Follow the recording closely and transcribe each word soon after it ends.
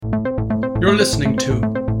You're listening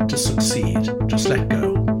to Succeed, Just Let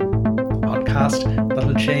Go, a podcast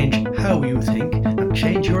that'll change how you think and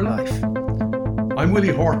change your life. I'm Willie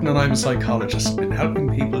Horton and I'm a psychologist, been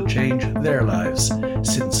helping people change their lives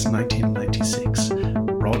since 1996.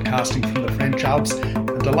 Broadcasting from the French Alps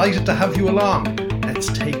and delighted to have you along. Let's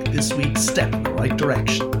take this week's step in the right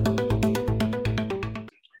direction.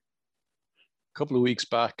 A couple of weeks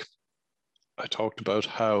back, I talked about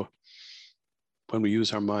how when we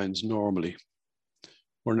use our minds normally,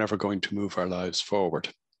 we're never going to move our lives forward.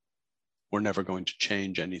 We're never going to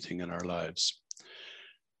change anything in our lives.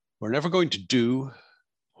 We're never going to do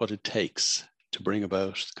what it takes to bring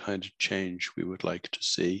about the kind of change we would like to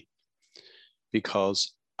see,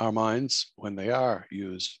 because our minds, when they are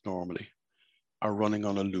used normally, are running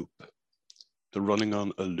on a loop. They're running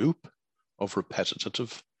on a loop of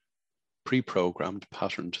repetitive, pre-programmed,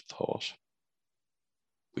 patterned thought.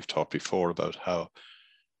 We've talked before about how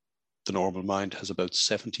the normal mind has about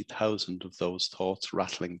 70,000 of those thoughts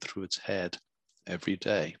rattling through its head every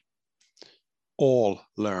day, all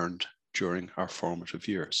learned during our formative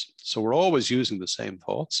years. So we're always using the same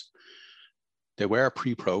thoughts. They were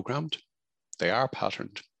pre-programmed, they are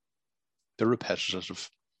patterned, they're repetitive,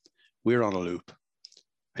 we're on a loop,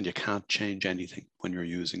 and you can't change anything when you're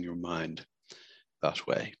using your mind that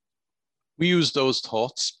way. We use those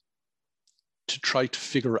thoughts to try to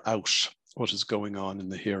figure out what is going on in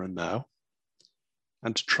the here and now,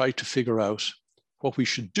 and to try to figure out what we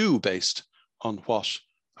should do based on what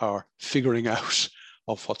our figuring out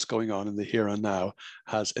of what's going on in the here and now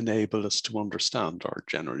has enabled us to understand, or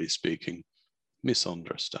generally speaking,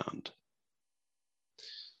 misunderstand.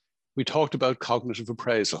 We talked about cognitive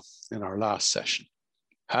appraisal in our last session,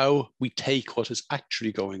 how we take what is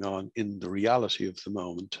actually going on in the reality of the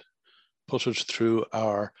moment, put it through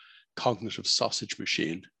our cognitive sausage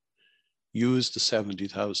machine, use the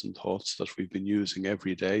 70,000 thoughts that we've been using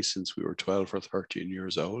every day since we were 12 or 13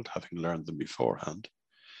 years old, having learned them beforehand,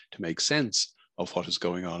 to make sense of what is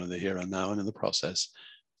going on in the here and now, and in the process,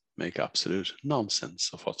 make absolute nonsense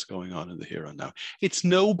of what's going on in the here and now. It's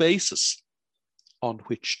no basis on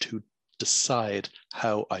which to decide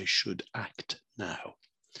how I should act now.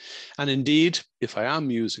 And indeed, if I am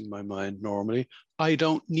using my mind normally, I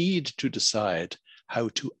don't need to decide how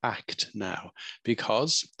to act now,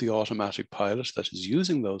 because the automatic pilot that is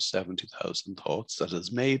using those 70,000 thoughts, that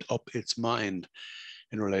has made up its mind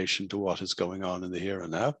in relation to what is going on in the here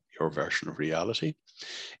and now, your version of reality,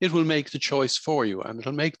 it will make the choice for you, and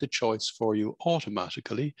it'll make the choice for you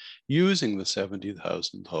automatically using the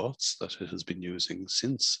 70,000 thoughts that it has been using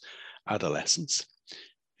since adolescence.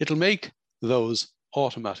 It'll make those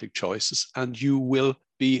automatic choices, and you will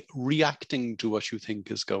be reacting to what you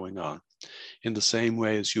think is going on in the same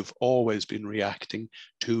way as you've always been reacting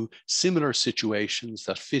to similar situations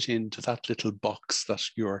that fit into that little box that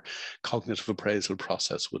your cognitive appraisal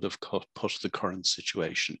process would have put the current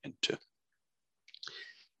situation into.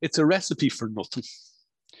 It's a recipe for nothing.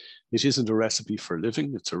 It isn't a recipe for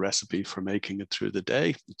living. It's a recipe for making it through the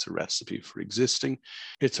day. It's a recipe for existing.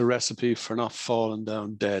 It's a recipe for not falling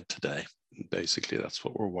down dead today. Basically, that's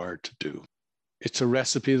what we're wired to do. It's a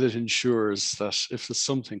recipe that ensures that if there's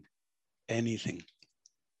something, anything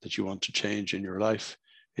that you want to change in your life,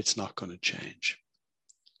 it's not going to change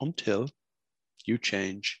until you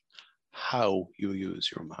change how you use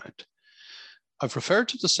your mind. I've referred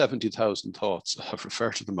to the 70,000 thoughts. I've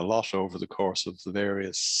referred to them a lot over the course of the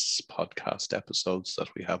various podcast episodes that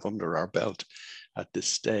we have under our belt at this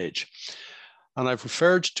stage. And I've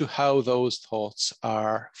referred to how those thoughts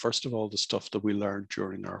are, first of all, the stuff that we learned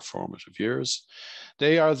during our formative years.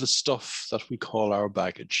 They are the stuff that we call our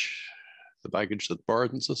baggage, the baggage that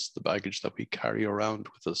burdens us, the baggage that we carry around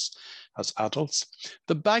with us as adults,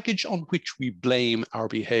 the baggage on which we blame our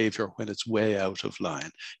behavior when it's way out of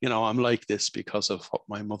line. You know, I'm like this because of what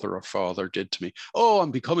my mother or father did to me. Oh,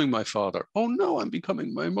 I'm becoming my father. Oh no, I'm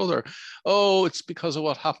becoming my mother. Oh, it's because of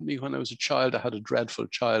what happened to me when I was a child. I had a dreadful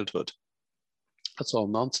childhood. That's all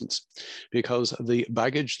nonsense, because the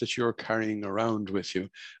baggage that you're carrying around with you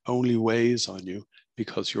only weighs on you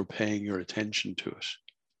because you're paying your attention to it.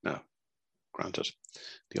 Now, granted,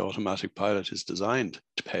 the automatic pilot is designed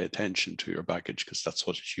to pay attention to your baggage because that's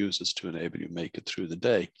what it uses to enable you make it through the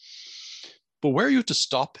day. But were you to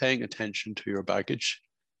stop paying attention to your baggage,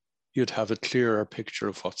 you'd have a clearer picture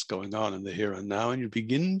of what's going on in the here and now, and you'd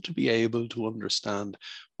begin to be able to understand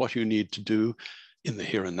what you need to do in the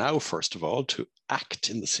here and now, first of all, to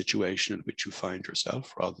act in the situation in which you find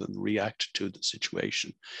yourself rather than react to the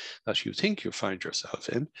situation that you think you find yourself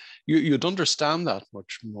in. You'd understand that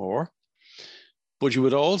much more, but you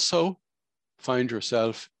would also find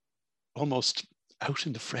yourself almost out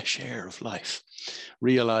in the fresh air of life,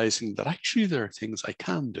 realizing that actually there are things I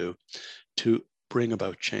can do to bring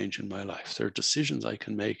about change in my life. There are decisions I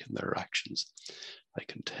can make and there are actions I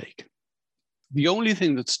can take. The only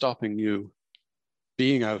thing that's stopping you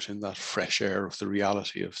being out in that fresh air of the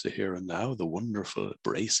reality of the here and now, the wonderful,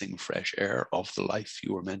 bracing fresh air of the life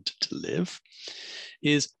you were meant to live,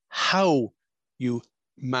 is how you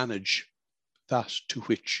manage that to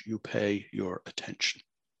which you pay your attention.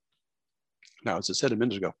 Now, as I said a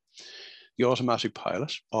minute ago, the automatic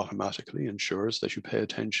pilot automatically ensures that you pay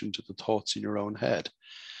attention to the thoughts in your own head,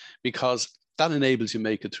 because that enables you to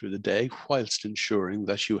make it through the day whilst ensuring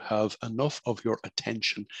that you have enough of your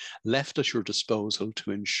attention left at your disposal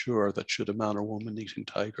to ensure that should a man or woman eating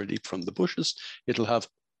tiger leap from the bushes, it'll have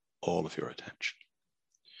all of your attention.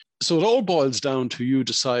 So it all boils down to you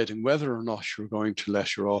deciding whether or not you're going to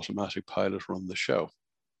let your automatic pilot run the show.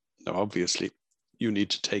 Now, obviously, you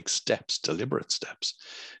need to take steps, deliberate steps,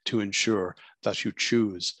 to ensure that you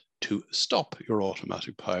choose to stop your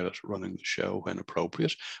automatic pilot running the show when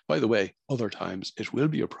appropriate. By the way, other times it will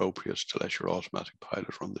be appropriate to let your automatic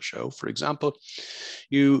pilot run the show. For example,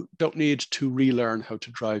 you don't need to relearn how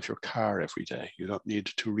to drive your car every day. You don't need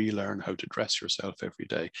to relearn how to dress yourself every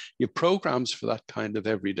day. You have programs for that kind of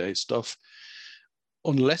everyday stuff.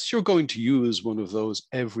 Unless you're going to use one of those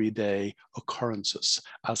everyday occurrences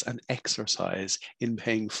as an exercise in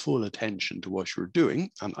paying full attention to what you're doing,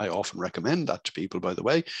 and I often recommend that to people, by the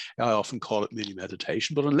way, I often call it mini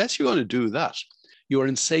meditation, but unless you're going to do that, you are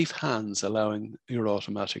in safe hands allowing your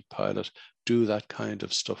automatic pilot do that kind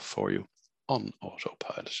of stuff for you on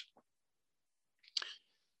autopilot.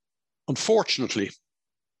 Unfortunately,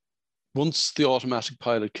 once the automatic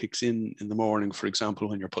pilot kicks in the morning, for example,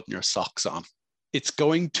 when you're putting your socks on, it's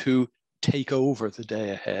going to take over the day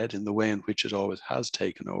ahead in the way in which it always has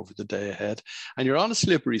taken over the day ahead. And you're on a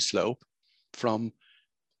slippery slope from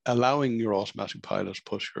allowing your automatic pilot to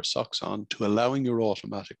put your socks on to allowing your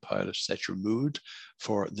automatic pilot to set your mood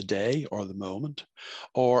for the day or the moment,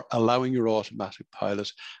 or allowing your automatic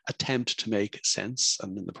pilot attempt to make sense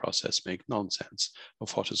and in the process make nonsense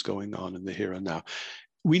of what is going on in the here and now.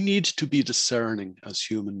 We need to be discerning as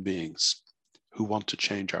human beings who want to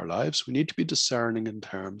change our lives. We need to be discerning in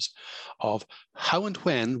terms of how and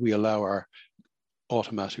when we allow our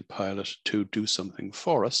automatic pilot to do something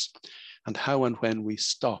for us, and how and when we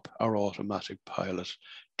stop our automatic pilot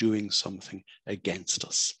doing something against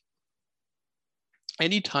us.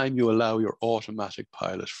 Anytime you allow your automatic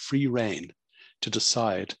pilot free rein to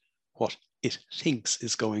decide what it thinks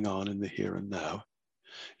is going on in the here and now,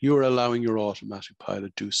 you're allowing your automatic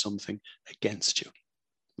pilot do something against you.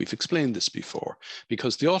 We've explained this before,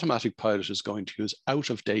 because the automatic pilot is going to use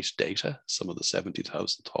out-of-date data, some of the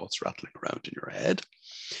 70,000 thoughts rattling around in your head,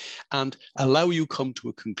 and allow you come to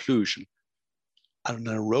a conclusion, an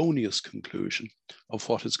erroneous conclusion of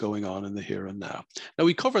what is going on in the here and now. Now,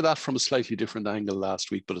 we covered that from a slightly different angle last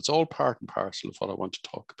week, but it's all part and parcel of what I want to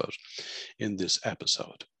talk about in this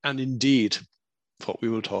episode. And indeed, what we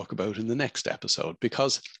will talk about in the next episode,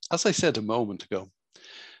 because as I said a moment ago,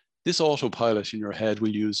 this autopilot in your head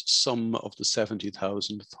will use some of the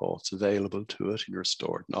 70,000 thoughts available to it in your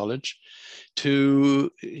stored knowledge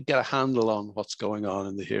to get a handle on what's going on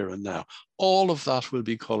in the here and now. All of that will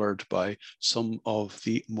be colored by some of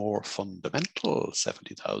the more fundamental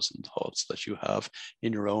 70,000 thoughts that you have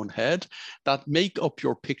in your own head that make up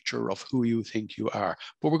your picture of who you think you are.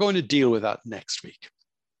 But we're going to deal with that next week.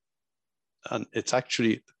 And it's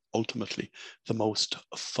actually ultimately the most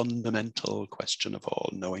fundamental question of all,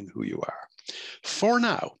 knowing who you are. For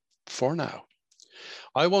now,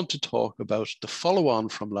 I want to talk about the follow-on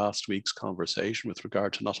from last week's conversation with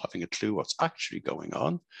regard to not having a clue what's actually going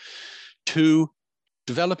on, to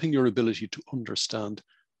developing your ability to understand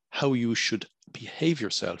how you should behave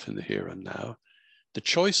yourself in the here and now, the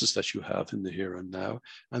choices that you have in the here and now,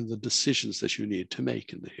 and the decisions that you need to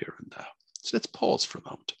make in the here and now. So let's pause for a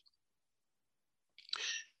moment.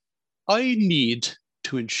 I need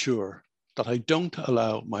to ensure that I don't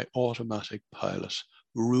allow my automatic pilot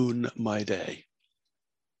ruin my day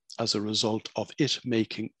as a result of it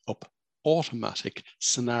making up automatic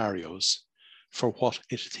scenarios for what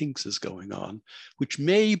it thinks is going on, which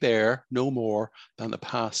may bear no more than a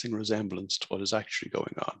passing resemblance to what is actually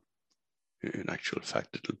going on. In actual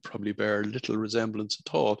fact, it'll probably bear little resemblance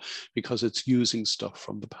at all because it's using stuff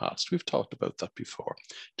from the past. We've talked about that before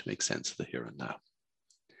to make sense of the here and now.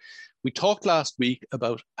 We talked last week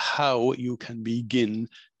about how you can begin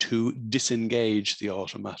to disengage the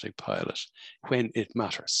automatic pilot when it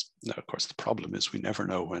matters. Now, of course, the problem is we never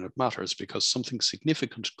know when it matters because something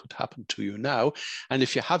significant could happen to you now. And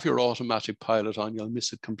if you have your automatic pilot on, you'll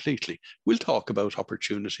miss it completely. We'll talk about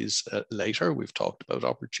opportunities later. We've talked about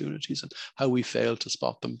opportunities and how we failed to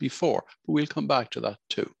spot them before, but we'll come back to that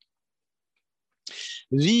too.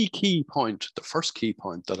 The key point, the first key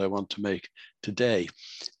point that I want to make today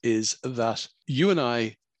is that you and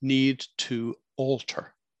I need to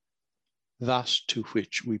alter that to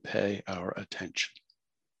which we pay our attention.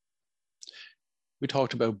 We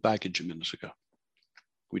talked about baggage a minute ago.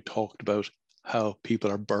 We talked about how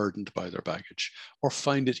people are burdened by their baggage or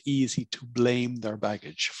find it easy to blame their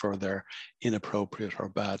baggage for their inappropriate or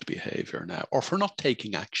bad behavior now, or for not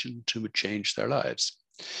taking action to change their lives.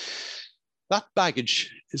 That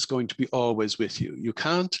baggage is going to be always with you. You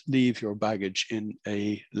can't leave your baggage in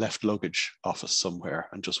a left luggage office somewhere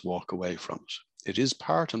and just walk away from it. It is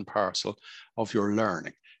part and parcel of your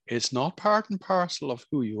learning. It's not part and parcel of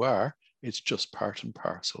who you are. It's just part and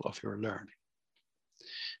parcel of your learning.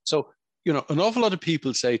 So, you know, an awful lot of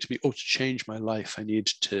people say to me, oh, to change my life, I need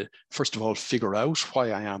to, first of all, figure out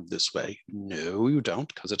why I am this way. No, you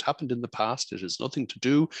don't, because it happened in the past. It has nothing to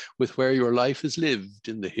do with where your life is lived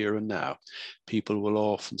in the here and now. People will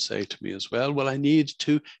often say to me as well, I need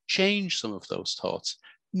to change some of those thoughts.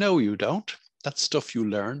 No, you don't. That's stuff you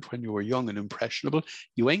learned when you were young and impressionable.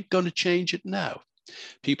 You ain't going to change it now.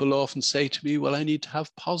 People often say to me, I need to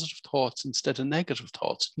have positive thoughts instead of negative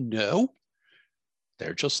thoughts. No.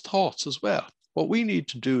 They're just thoughts as well. What we need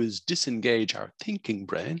to do is disengage our thinking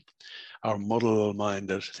brain, our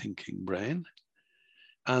muddle-minded thinking brain,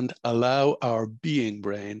 and allow our being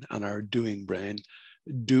brain and our doing brain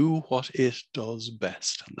do what it does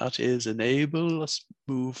best. And that is enable us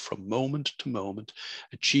move from moment to moment,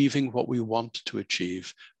 achieving what we want to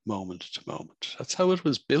achieve moment to moment. That's how it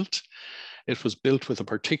was built. It was built with a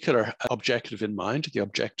particular objective in mind, the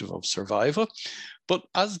objective of survival. But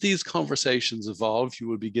as these conversations evolve, you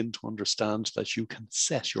will begin to understand that you can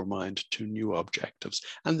set your mind to new objectives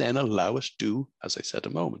and then allow it do, as I said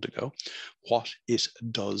a moment ago, what it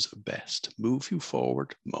does best. Move you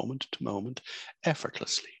forward moment to moment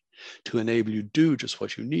effortlessly to enable you to do just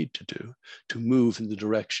what you need to do to move in the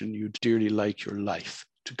direction you dearly like your life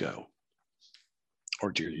to go,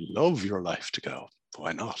 or dearly love your life to go.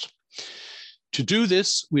 Why not? To do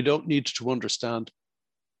this, we don't need to understand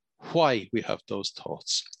why we have those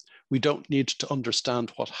thoughts. We don't need to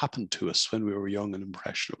understand what happened to us when we were young and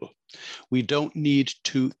impressionable. We don't need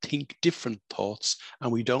to think different thoughts, and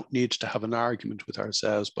we don't need to have an argument with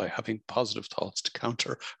ourselves by having positive thoughts to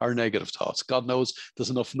counter our negative thoughts. God knows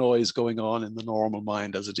there's enough noise going on in the normal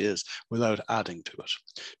mind as it is without adding to it.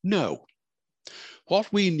 No.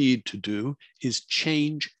 What we need to do is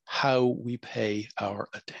change how we pay our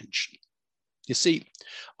attention. You see,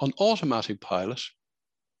 on automatic pilot,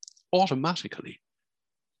 automatically,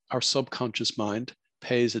 our subconscious mind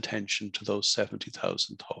pays attention to those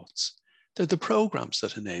 70,000 thoughts. They're the programs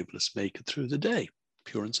that enable us make it through the day,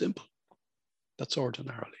 pure and simple. That's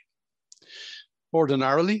ordinarily.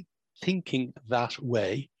 Ordinarily, thinking that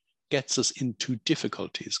way gets us into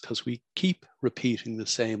difficulties because we keep repeating the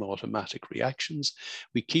same automatic reactions.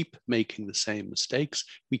 We keep making the same mistakes.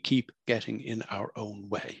 We keep getting in our own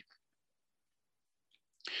way.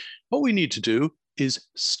 What we need to do is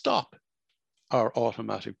stop our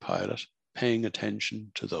automatic pilot paying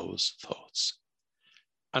attention to those thoughts.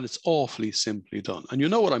 And it's awfully simply done. And you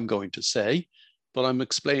know what I'm going to say, but I'm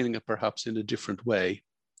explaining it perhaps in a different way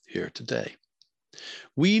here today.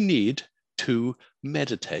 We need to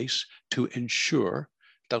meditate to ensure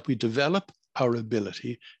that we develop our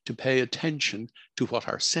ability to pay attention to what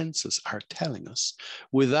our senses are telling us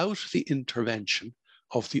without the intervention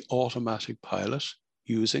of the automatic pilot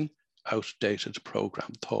using outdated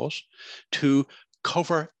program thought to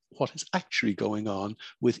cover what is actually going on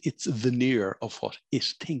with its veneer of what it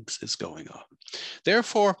thinks is going on.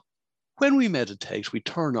 Therefore, when we meditate, we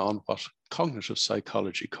turn on what cognitive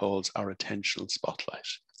psychology calls our attentional spotlight.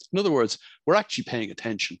 In other words, we're actually paying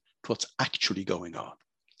attention to what's actually going on.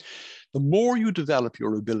 The more you develop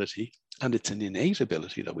your ability, and it's an innate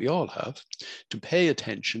ability that we all have, to pay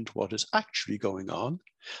attention to what is actually going on,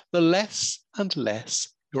 the less and less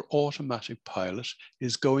your automatic pilot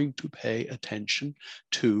is going to pay attention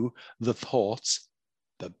to the thoughts,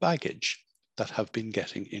 the baggage that have been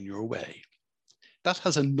getting in your way. That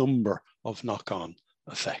has a number of knock-on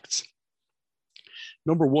effects.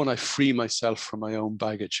 Number one, I free myself from my own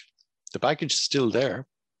baggage. The baggage is still there,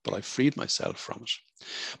 but I freed myself from it.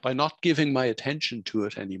 By not giving my attention to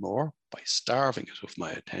it anymore, by starving it of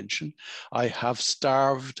my attention, I have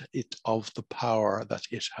starved it of the power that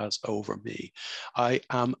it has over me. I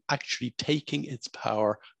am actually taking its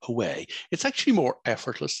power away. It's actually more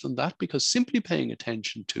effortless than that, because simply paying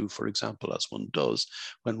attention to, for example, as one does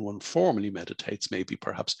when one formally meditates, maybe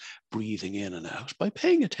perhaps breathing in and out, by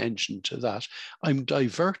paying attention to that, I'm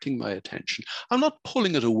diverting my attention. I'm not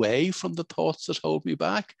pulling it away from the thoughts that hold me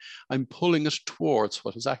back. I'm pulling it towards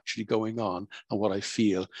what is actually going on and what I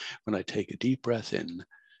feel when I take a deep breath in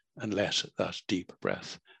and let that deep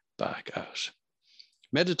breath back out.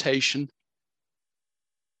 Meditation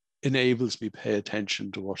enables me to pay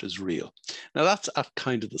attention to what is real. Now that's at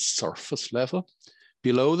kind of the surface level.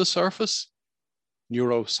 Below the surface,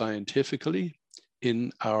 neuroscientifically,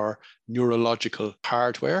 in our neurological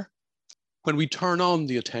hardware, when we turn on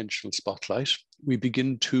the attentional spotlight, we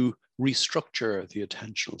begin to restructure the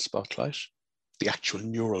attentional spotlight, the actual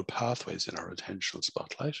neural pathways in our attentional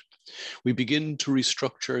spotlight. We begin to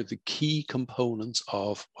restructure the key components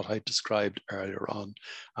of what I described earlier on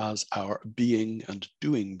as our being and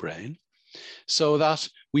doing brain, so that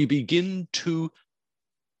we begin to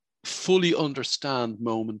fully understand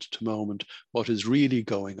moment to moment what is really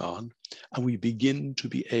going on, and we begin to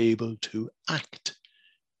be able to act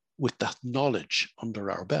with that knowledge under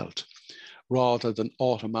our belt, rather than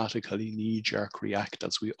automatically knee-jerk react,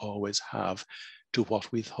 as we always have, to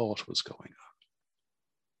what we thought was going on.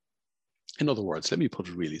 In other words, let me put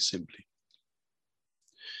it really simply.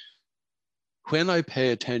 When I pay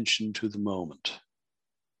attention to the moment,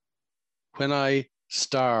 when I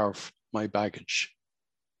starve my baggage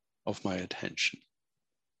of my attention,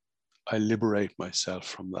 I liberate myself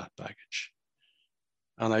from that baggage.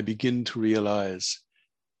 And I begin to realize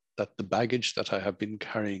that the baggage that I have been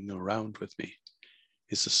carrying around with me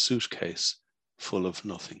is a suitcase full of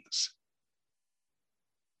nothings,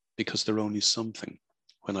 because they're only something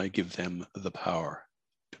when I give them the power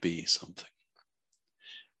to be something.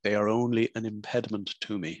 They are only an impediment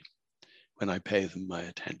to me when I pay them my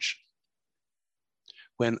attention.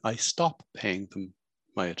 When I stop paying them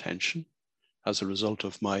my attention, as a result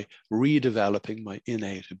of my redeveloping my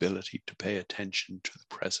innate ability to pay attention to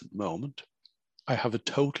the present moment, I have a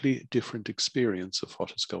totally different experience of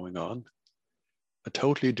what is going on, a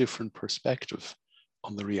totally different perspective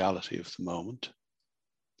on the reality of the moment.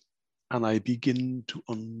 And I begin to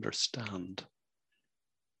understand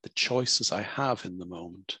the choices I have in the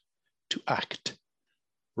moment to act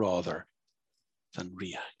rather than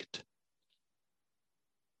react.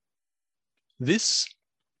 This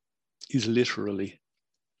is literally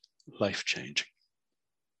life-changing,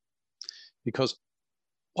 because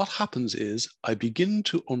what happens is I begin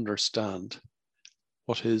to understand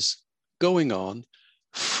what is going on,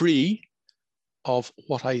 free of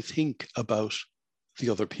what I think about the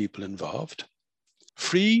other people involved,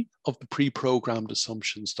 free of the pre-programmed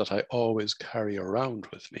assumptions that I always carry around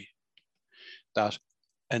with me that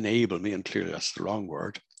enable me, and clearly that's the wrong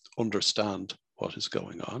word, understand what is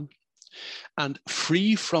going on, and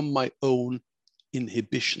free from my own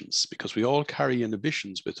inhibitions, because we all carry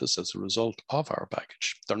inhibitions with us as a result of our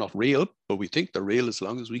baggage. They're not real, but we think they're real as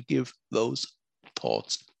long as we give those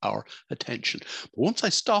thoughts our attention. But once I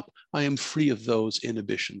stop, I am free of those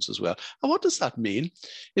inhibitions as well. And what does that mean?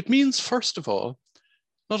 It means, first of all,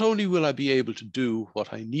 not only will I be able to do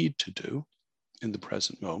what I need to do in the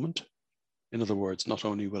present moment, in other words, not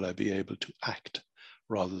only will I be able to act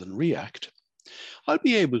rather than react, I'll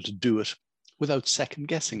be able to do it without second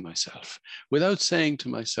guessing myself, without saying to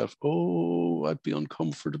myself, oh, I'd be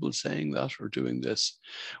uncomfortable saying that or doing this,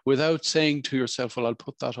 without saying to yourself, well, I'll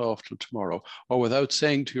put that off till tomorrow, or without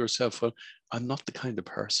saying to yourself, well, I'm not the kind of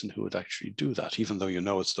person who would actually do that, even though you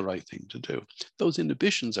know it's the right thing to do. Those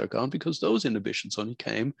inhibitions are gone, because those inhibitions only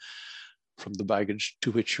came from the baggage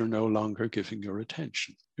to which you're no longer giving your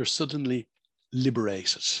attention. You're suddenly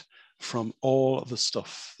liberated from all the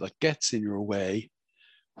stuff that gets in your way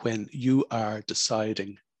when you are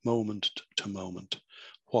deciding moment to moment,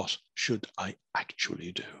 what should I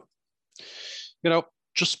actually do? You know,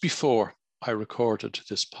 just before I recorded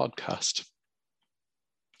this podcast,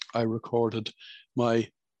 I recorded my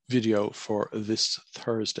video for this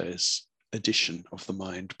Thursday's edition of The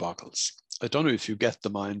Mind Boggles. I don't know if you get The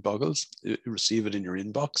Mind Boggles, you receive it in your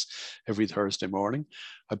inbox every Thursday morning.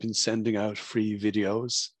 I've been sending out free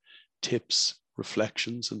videos, tips,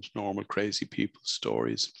 reflections, and normal crazy people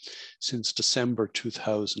stories since December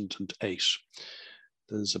 2008.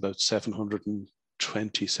 There's about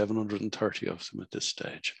 720, 730 of them at this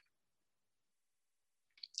stage.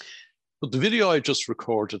 But the video I just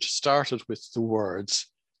recorded started with the words,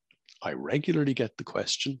 I regularly get the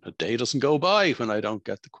question, a day doesn't go by when I don't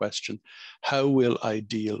get the question, how will I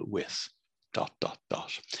deal with ...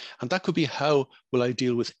 And that could be, how will I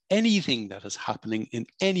deal with anything that is happening in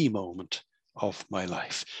any moment of my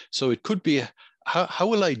life? So it could be, how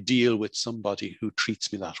will I deal with somebody who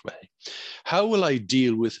treats me that way? How will I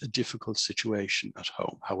deal with a difficult situation at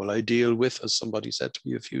home? How will I deal with, as somebody said to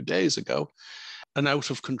me a few days ago, an out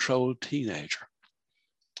of control teenager?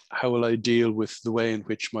 How will I deal with the way in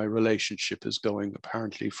which my relationship is going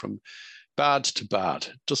apparently from bad to bad?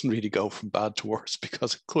 It doesn't really go from bad to worse,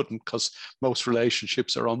 because it couldn't, because most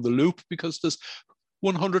relationships are on the loop, because there's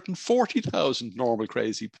 140,000 normal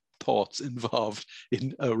crazy thoughts involved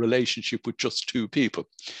in a relationship with just two people.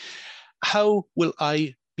 How will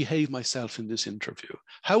I behave myself in this interview?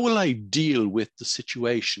 How will I deal with the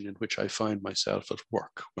situation in which I find myself at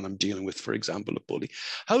work when I'm dealing with, for example, a bully?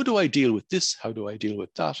 How do I deal with this? How do I deal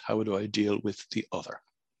with that? How do I deal with the other?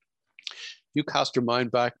 You cast your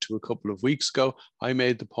mind back to a couple of weeks ago, I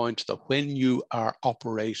made the point that when you are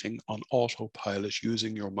operating on autopilot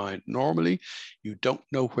using your mind normally, you don't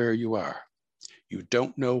know where you are. You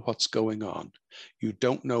don't know what's going on. You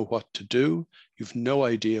don't know what to do. You've no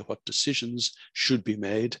idea what decisions should be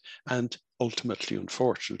made. And ultimately,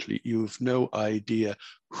 unfortunately, you've no idea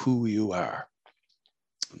who you are.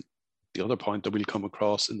 The other point that we'll come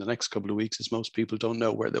across in the next couple of weeks is most people don't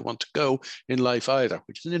know where they want to go in life either,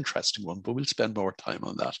 which is an interesting one, but we'll spend more time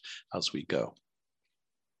on that as we go.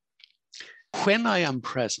 When I am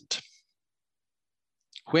present,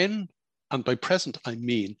 and by present, I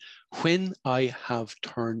mean when I have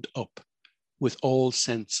turned up with all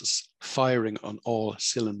senses firing on all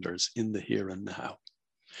cylinders in the here and now.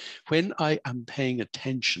 When I am paying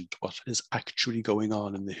attention to what is actually going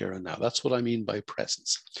on in the here and now. That's what I mean by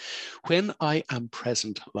presence. When I am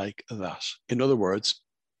present like that, in other words,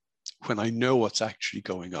 when I know what's actually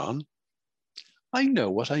going on, I know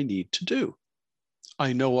what I need to do.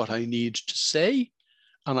 I know what I need to say,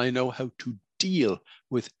 and I know how to deal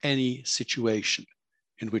with any situation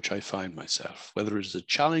in which I find myself, whether it is a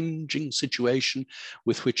challenging situation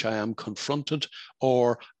with which I am confronted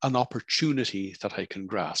or an opportunity that I can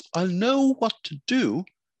grasp. I'll know what to do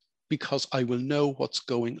because I will know what's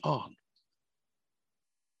going on.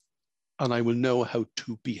 And I will know how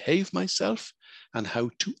to behave myself and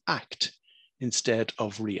how to act instead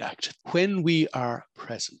of react. When we are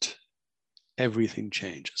present, everything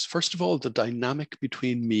changes. First of all, the dynamic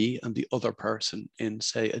between me and the other person in,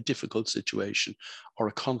 say, a difficult situation or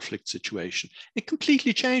a conflict situation, it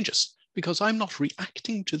completely changes because I'm not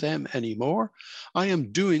reacting to them anymore. I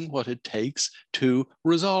am doing what it takes to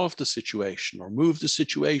resolve the situation or move the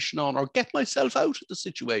situation on or get myself out of the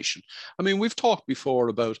situation. I mean, we've talked before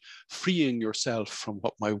about freeing yourself from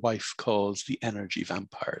what my wife calls the energy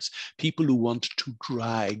vampires, people who want to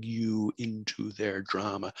drag you into their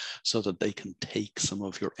drama so that they can take some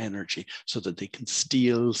of your energy, so that they can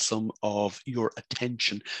steal some of your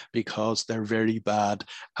attention because they're very bad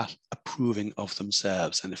at approving of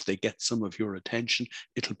themselves. And if they get some of your attention,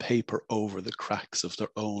 it'll paper over the cracks of their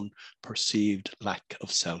own perceived lack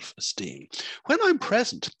of self-esteem. When I'm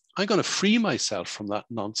present, I'm going to free myself from that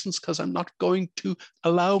nonsense because I'm not going to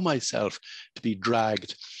allow myself to be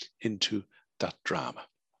dragged into that drama.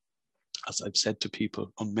 As I've said to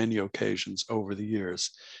people on many occasions over the years,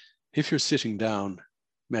 if you're sitting down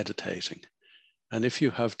meditating, and if you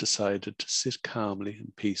have decided to sit calmly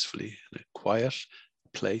and peacefully in a quiet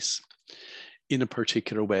place, in a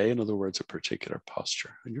particular way, in other words, a particular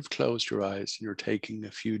posture, and you've closed your eyes and you're taking a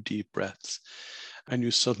few deep breaths, and you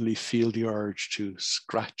suddenly feel the urge to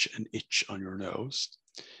scratch an itch on your nose.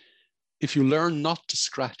 If you learn not to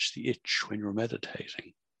scratch the itch when you're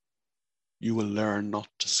meditating, you will learn not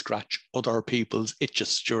to scratch other people's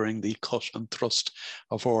itches during the cut and thrust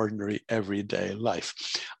of ordinary everyday life.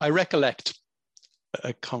 I recollect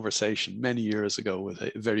a conversation many years ago with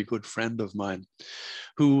a very good friend of mine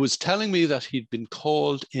who was telling me that he'd been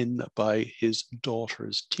called in by his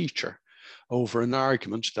daughter's teacher over an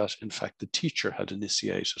argument that, in fact, the teacher had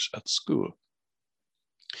initiated at school.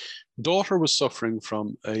 The daughter was suffering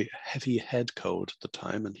from a heavy head cold at the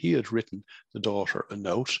time, and he had written the daughter a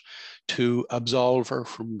note to absolve her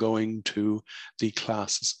from going to the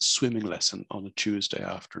class's swimming lesson on a Tuesday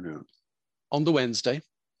afternoon. On the Wednesday,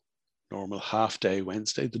 normal half-day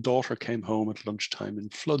Wednesday, the daughter came home at lunchtime in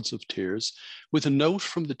floods of tears with a note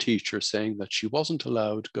from the teacher saying that she wasn't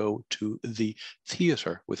allowed to go to the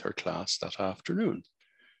theatre with her class that afternoon.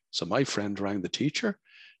 So my friend rang the teacher,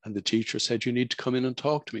 and the teacher said, "You need to come in and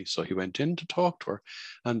talk to me." So he went in to talk to her.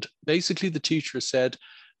 And basically the teacher said,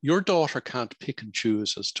 "Your daughter can't pick and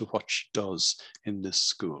choose as to what she does in this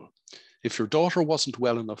school. If your daughter wasn't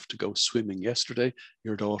well enough to go swimming yesterday,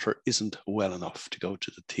 your daughter isn't well enough to go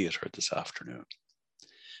to the theatre this afternoon.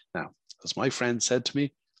 Now, as my friend said to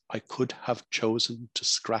me, I could have chosen to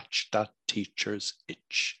scratch that teacher's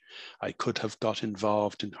itch. I could have got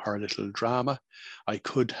involved in her little drama. I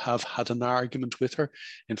could have had an argument with her.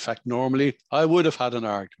 In fact, normally I would have had an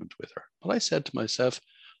argument with her. But I said to myself,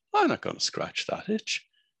 I'm not going to scratch that itch.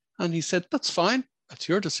 And he said, that's fine. That's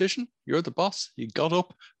your decision. You're the boss. He got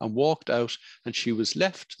up and walked out, and she was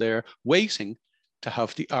left there waiting to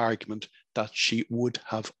have the argument that she would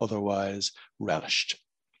have otherwise relished.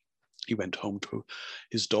 He went home to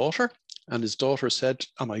his daughter, and his daughter said,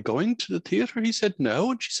 am I going to the theatre? He said,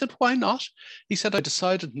 no. And she said, why not? He said, I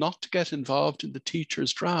decided not to get involved in the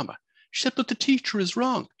teacher's drama. She said, but the teacher is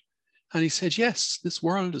wrong. And he said, yes, this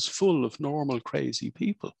world is full of normal, crazy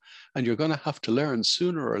people, and you're going to have to learn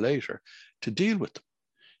sooner or later to deal with them.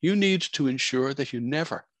 You need to ensure that you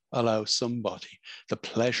never allow somebody the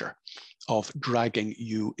pleasure of dragging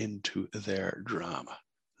you into their drama.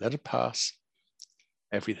 Let it pass.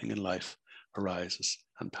 Everything in life arises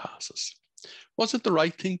and passes. Was it the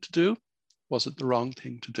right thing to do? Was it the wrong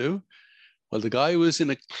thing to do? Well, the guy was in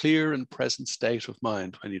a clear and present state of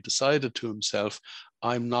mind when he decided to himself,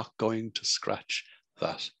 I'm not going to scratch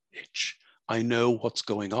that itch. I know what's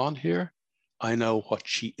going on here. I know what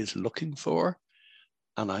she is looking for,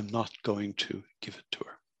 and I'm not going to give it to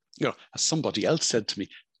her. You know, as somebody else said to me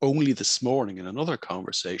only this morning in another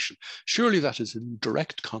conversation, surely that is in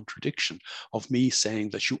direct contradiction of me saying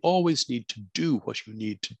that you always need to do what you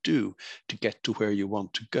need to do to get to where you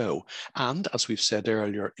want to go. And as we've said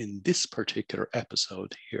earlier in this particular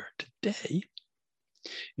episode here today,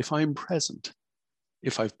 if I'm present,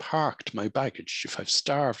 if I've parked my baggage, if I've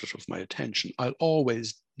starved it of my attention, I'll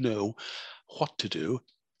always know what to do.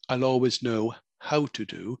 I'll always know how to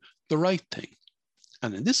do the right thing.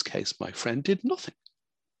 And in this case, my friend did nothing.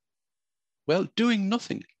 Well, doing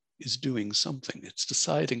nothing is doing something. It's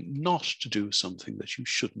deciding not to do something that you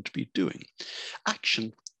shouldn't be doing.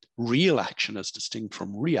 Action, real action as distinct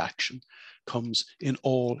from reaction, comes in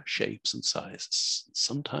all shapes and sizes.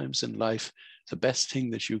 Sometimes in life, the best thing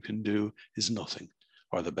that you can do is nothing,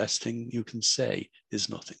 or the best thing you can say is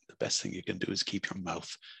nothing. The best thing you can do is keep your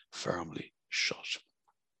mouth firmly shut.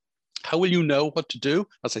 How will you know what to do?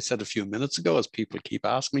 As I said a few minutes ago, as people keep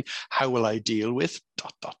asking me, how will I deal with ...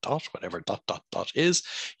 whatever ... is,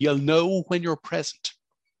 you'll know when you're present.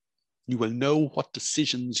 You will know what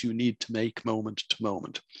decisions you need to make moment to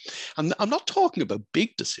moment. And I'm not talking about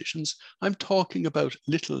big decisions. I'm talking about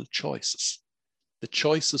little choices. The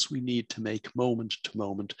choices we need to make moment to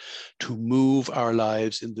moment to move our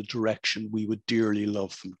lives in the direction we would dearly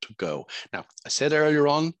love them to go. Now, I said earlier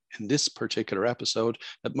on in this particular episode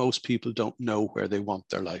that most people don't know where they want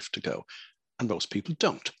their life to go, and most people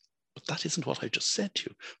don't. But that isn't what I just said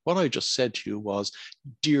to you. What I just said to you was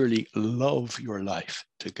dearly love your life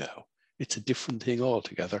to go. It's a different thing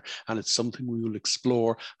altogether, and it's something we will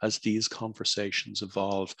explore as these conversations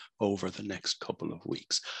evolve over the next couple of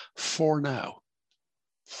weeks. For now,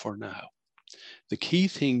 the key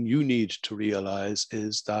thing you need to realize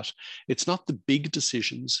is that it's not the big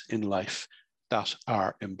decisions in life that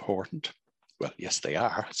are important. Well, yes, they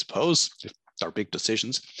are, I suppose. They're big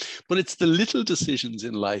decisions, but it's the little decisions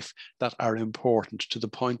in life that are important, to the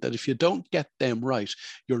point that if you don't get them right,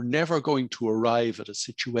 you're never going to arrive at a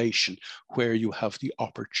situation where you have the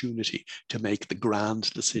opportunity to make the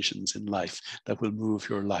grand decisions in life that will move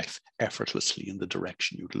your life effortlessly in the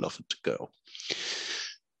direction you'd love it to go.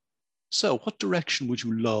 So what direction would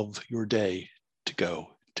you love your day to go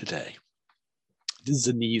today? This is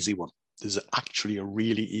an easy one. This is actually a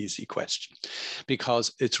really easy question,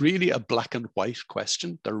 because it's really a black and white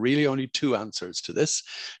question. There are really only two answers to this.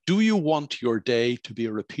 Do you want your day to be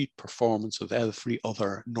a repeat performance of every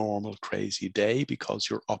other normal, crazy day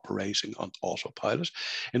because you're operating on autopilot?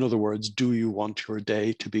 In other words, do you want your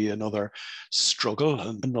day to be another struggle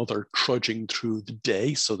and another trudging through the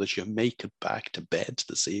day so that you make it back to bed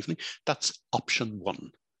this evening? That's option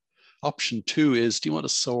one. Option two is, do you want to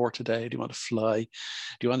soar today? Do you want to fly?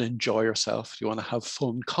 Do you want to enjoy yourself? Do you want to have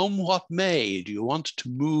fun? Come what may, do you want to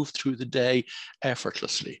move through the day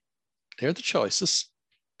effortlessly? They're the choices.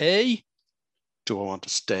 A, do I want to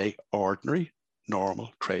stay ordinary,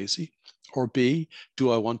 normal, crazy? Or B, do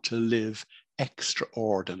I want to live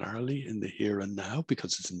extraordinarily in the here and now,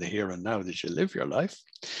 because it's in the here and now that you live your life?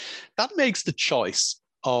 That makes the choice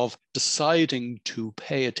of deciding to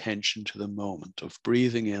pay attention to the moment, of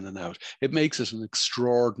breathing in and out, it makes it an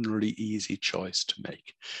extraordinarily easy choice to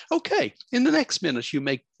make. Okay, in the next minute, you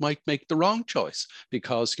might make the wrong choice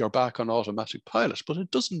because you're back on automatic pilot, but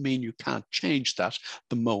it doesn't mean you can't change that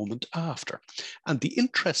the moment after. And the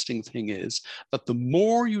interesting thing is that the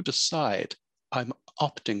more you decide, I'm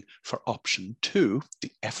opting for option 2, the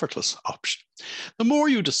effortless option. The more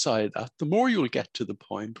you decide that, the more you'll get to the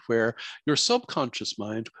point where your subconscious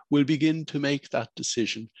mind will begin to make that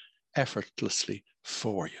decision effortlessly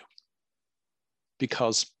for you.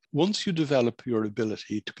 Because once you develop your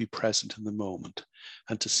ability to be present in the moment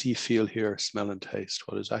and to see, feel, hear, smell, and taste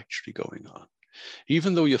what is actually going on,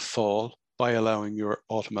 even though you fall by allowing your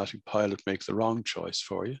automatic pilot make the wrong choice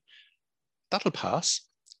for you, that'll pass.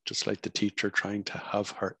 Just like the teacher trying to have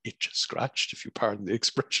her itch scratched, if you pardon the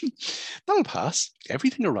expression, that'll pass.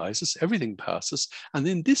 Everything arises, everything passes. And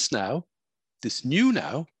in this now, this new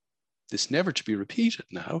now, this never to be repeated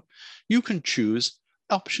now, you can choose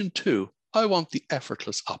option 2. I want the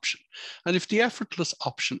effortless option. And if the effortless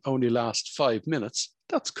option only lasts 5 minutes,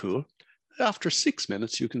 that's cool. After 6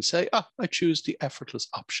 minutes, you can say, I choose the effortless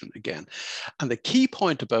option again. And the key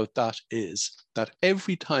point about that is that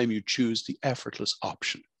every time you choose the effortless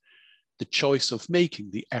option, the choice of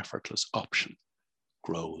making the effortless option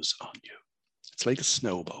grows on you. It's like a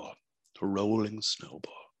snowball, a rolling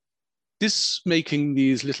snowball. This making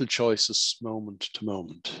these little choices moment to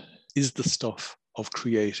moment is the stuff of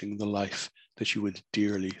creating the life that you would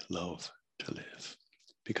dearly love to live.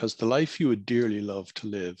 Because the life you would dearly love to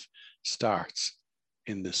live starts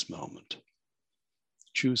in this moment.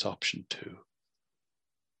 Choose option 2.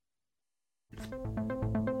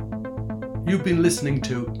 You've been listening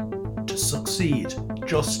to Succeed,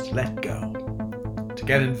 Just Let Go. To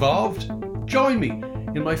get involved, join me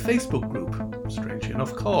in my Facebook group, strangely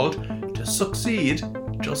enough called To Succeed,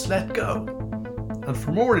 Just Let Go. And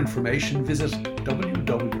for more information, visit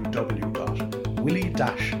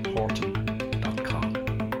www.willie-hort.com.